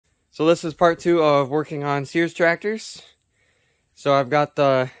So this is part 2 of working on Sears tractors. So I've got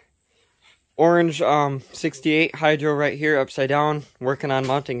the orange 68 hydro right here upside down, working on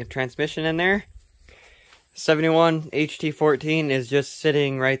mounting a transmission in there. 71 HT14 is just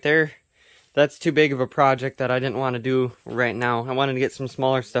sitting right there. That's too big of a project that I didn't want to do right now. I wanted to get some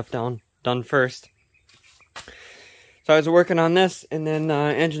smaller stuff done first. So I was working on this, and then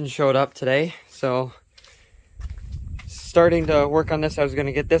engine showed up today. So starting to work on this, I was going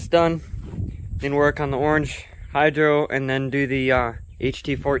to get this done, then work on the orange hydro, and then do the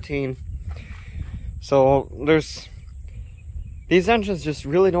HT14. So these engines just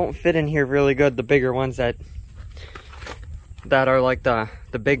really don't fit in here really good. The bigger ones that are like the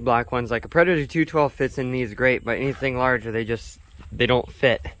big black ones, like a Predator 212 fits in these great, but anything larger they don't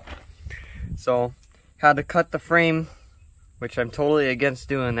fit. So had to cut the frame, which I'm totally against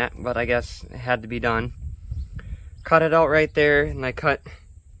doing that, but I guess it had to be done. Cut it out right there, and I cut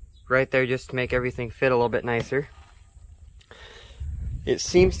right there just to make everything fit a little bit nicer. It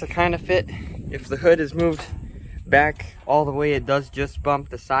seems to kind of fit. If the hood is moved back all the way, it does just bump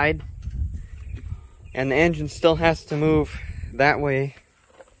the side, and the engine still has to move that way.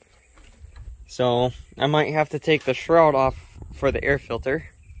 So I might have to take the shroud off for the air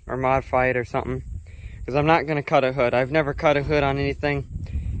filter or modify it or something, because I'm not going to cut a hood. I've never cut a hood on anything,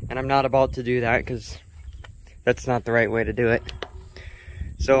 and I'm not about to do that because that's not the right way to do it.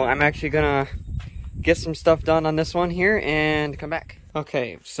 So I'm actually gonna get some stuff done on this one here and come back.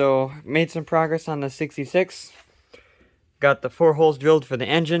 Okay, so made some progress on the 66. Got the 4 holes drilled for the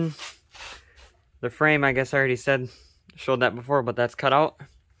engine. The frame, I guess I already showed that before, but that's cut out.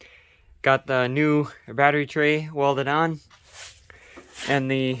 Got the new battery tray welded on, and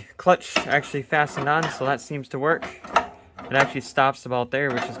the clutch actually fastened on, so that seems to work. It actually stops about there,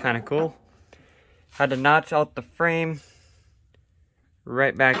 which is kind of cool. Had to notch out the frame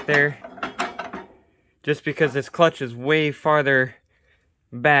right back there, just because this clutch is way farther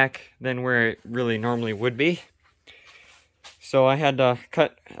back than where it really normally would be. So I had to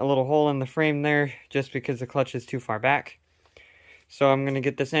cut a little hole in the frame there just because the clutch is too far back. So I'm going to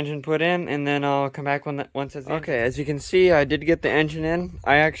get this engine put in, and then I'll come back once it's in. Okay, as you can see, I did get the engine in.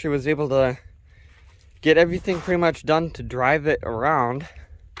 I actually was able to get everything pretty much done to drive it around.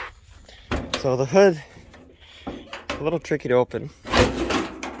 So the hood, a little tricky to open,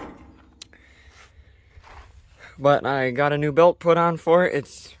 but I got a new belt put on for it.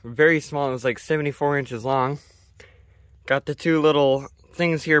 It's very small. It was like 74 inches long. Got the 2 little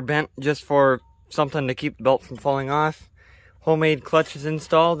things here bent just for something to keep the belt from falling off. Homemade clutch is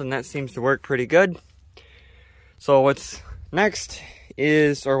installed, and that seems to work pretty good. So what's next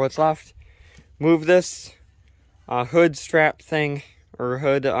is, or what's left, move this hood strap thing, or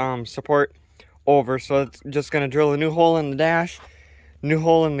hood support over. So it's just going to drill a new hole in the dash, new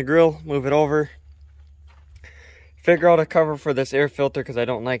hole in the grill, move it over, figure out a cover for this air filter because I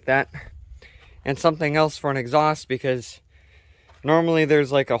don't like that, and something else for an exhaust, because normally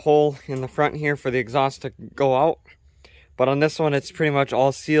there's like a hole in the front here for the exhaust to go out, but on this one it's pretty much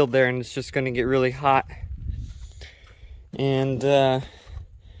all sealed there, and it's just going to get really hot. And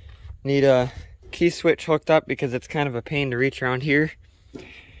need a key switch hooked up because it's kind of a pain to reach around here.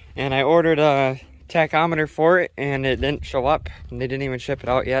 And I ordered a tachometer for it, and it didn't show up, and they didn't even ship it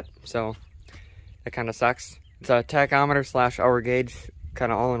out yet, so that kind of sucks. It's a tachometer / hour gauge,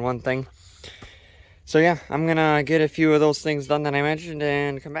 kind of all in one thing. So yeah, I'm gonna get a few of those things done that I mentioned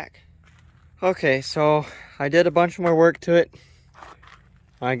and come back. Okay, so I did a bunch more work to it.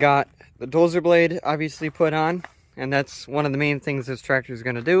 I got the dozer blade obviously put on, and that's one of the main things this tractor is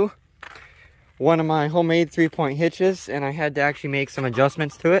gonna do. One of my homemade 3-point hitches, and I had to actually make some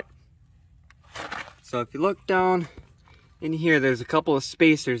adjustments to it. So if you look down in here, there's a couple of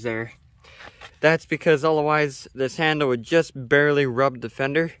spacers there. That's because otherwise this handle would just barely rub the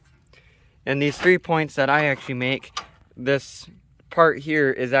fender. And these 3 points that I actually make, this part here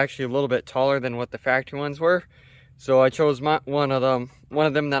is actually a little bit taller than what the factory ones were. So I chose one of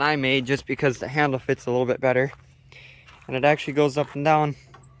them that I made just because the handle fits a little bit better. And it actually goes up and down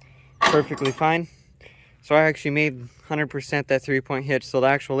perfectly fine. So I actually made 100% that 3-point hitch. So the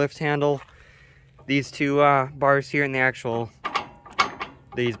actual lift handle, these 2 bars here, and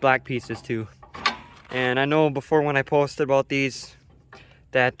these black pieces too. And I know before when I posted about these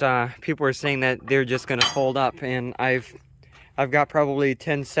that people were saying that they're just gonna fold up, and I've got probably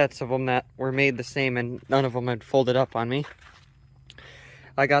 10 sets of them that were made the same, and none of them had folded up on me.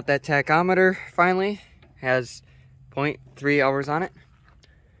 I got that tachometer finally, has 0.3 hours on it.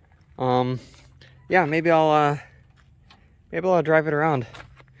 Yeah, maybe I'll drive it around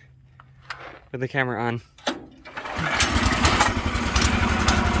with the camera on.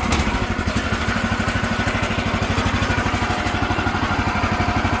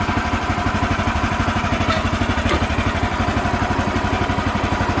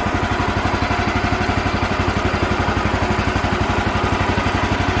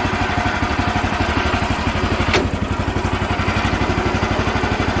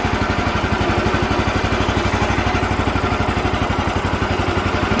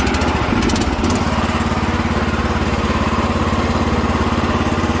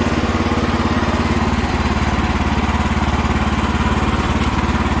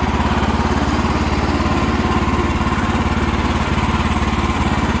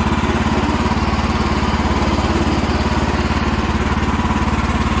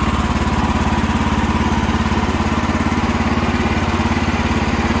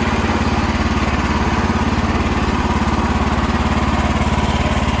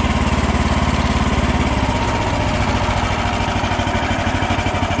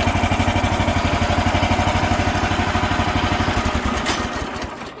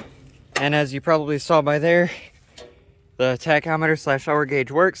 And as you probably saw by there, the tachometer / hour gauge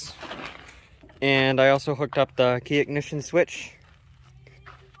works. And I also hooked up the key ignition switch.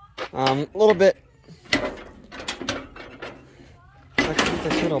 A little bit. I think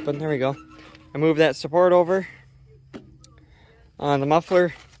that should open. There we go. I moved that support over on the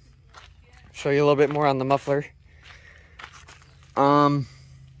muffler. Show you a little bit more on the muffler.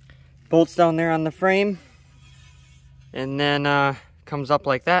 Bolts down there on the frame, and then comes up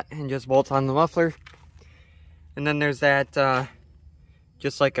like that and just bolts on the muffler. And then there's that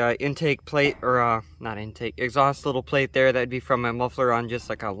just like a intake plate, or not intake, exhaust little plate there. That'd be from a muffler on just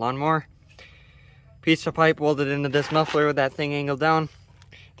like a lawnmower. Piece of pipe welded into this muffler with that thing angled down.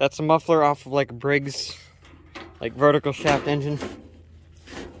 That's a muffler off of like a Briggs, like vertical shaft engine.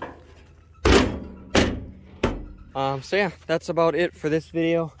 So yeah, that's about it for this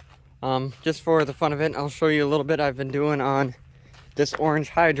video. Just for the fun of it, I'll show you a little bit I've been doing on this orange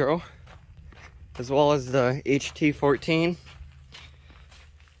hydro, as well as the HT14.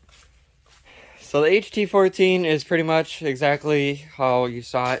 So the HT14 is pretty much exactly how you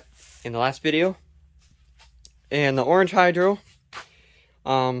saw it in the last video. And the orange hydro,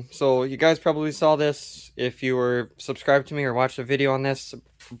 so you guys probably saw this if you were subscribed to me or watched a video on this,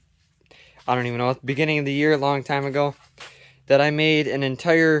 I don't even know, at the beginning of the year, a long time ago, that I made an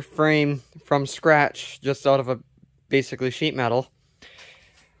entire frame from scratch, just out of a basically sheet metal.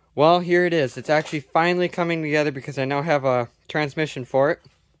 Well, here it is. It's actually finally coming together because I now have a transmission for it.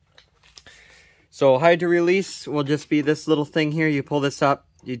 So hydro release will just be this little thing here. You pull this up,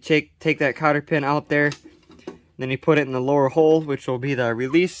 you take that cotter pin out there, then you put it in the lower hole, which will be the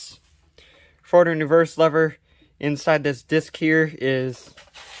release. Forward and reverse lever inside this disc here is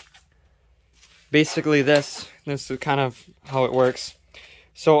basically this. This is kind of how it works.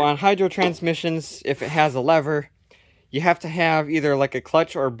 So on hydro transmissions, if it has a lever, you have to have either like a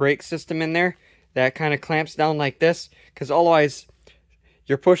clutch or brake system in there that kind of clamps down like this, because otherwise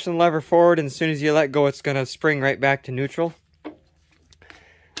you're pushing the lever forward, and as soon as you let go, it's going to spring right back to neutral,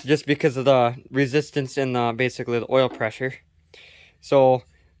 just because of the resistance in the basically the oil pressure. So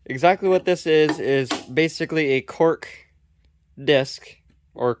exactly what this is basically a cork disc,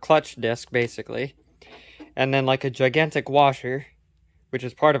 or clutch disc basically, and then like a gigantic washer, which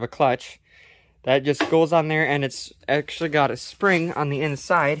is part of a clutch, that just goes on there, and it's actually got a spring on the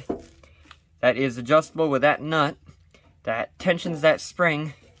inside that is adjustable with that nut that tensions that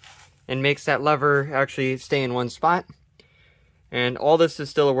spring and makes that lever actually stay in one spot. And all this is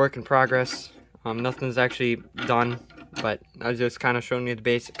still a work in progress. Nothing's actually done, but I was just kind of showing you the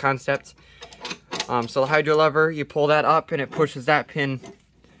basic concept. So the hydro lever, you pull that up and it pushes that pin,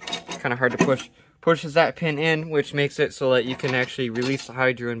 kind of hard to push, pushes that pin in, which makes it so that you can actually release the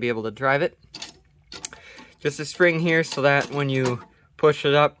hydro and be able to drive it. Just a spring here so that when you push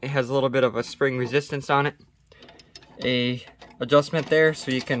it up, it has a little bit of a spring resistance on it. A adjustment there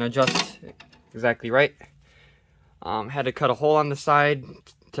so you can adjust exactly right. Had to cut a hole on the side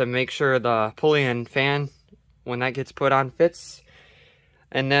to make sure the pulley and fan, when that gets put on, fits.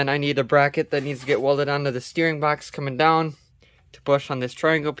 And then I need a bracket that needs to get welded onto the steering box coming down to push on this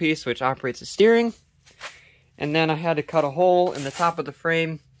triangle piece, which operates the steering. And then I had to cut a hole in the top of the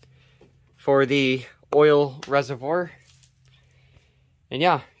frame for the oil reservoir. And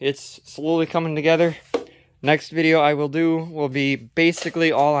yeah, it's slowly coming together. Next video I will do will be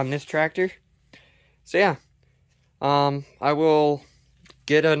basically all on this tractor. So yeah, I will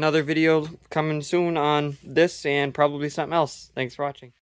get another video coming soon on this and probably something else. Thanks for watching.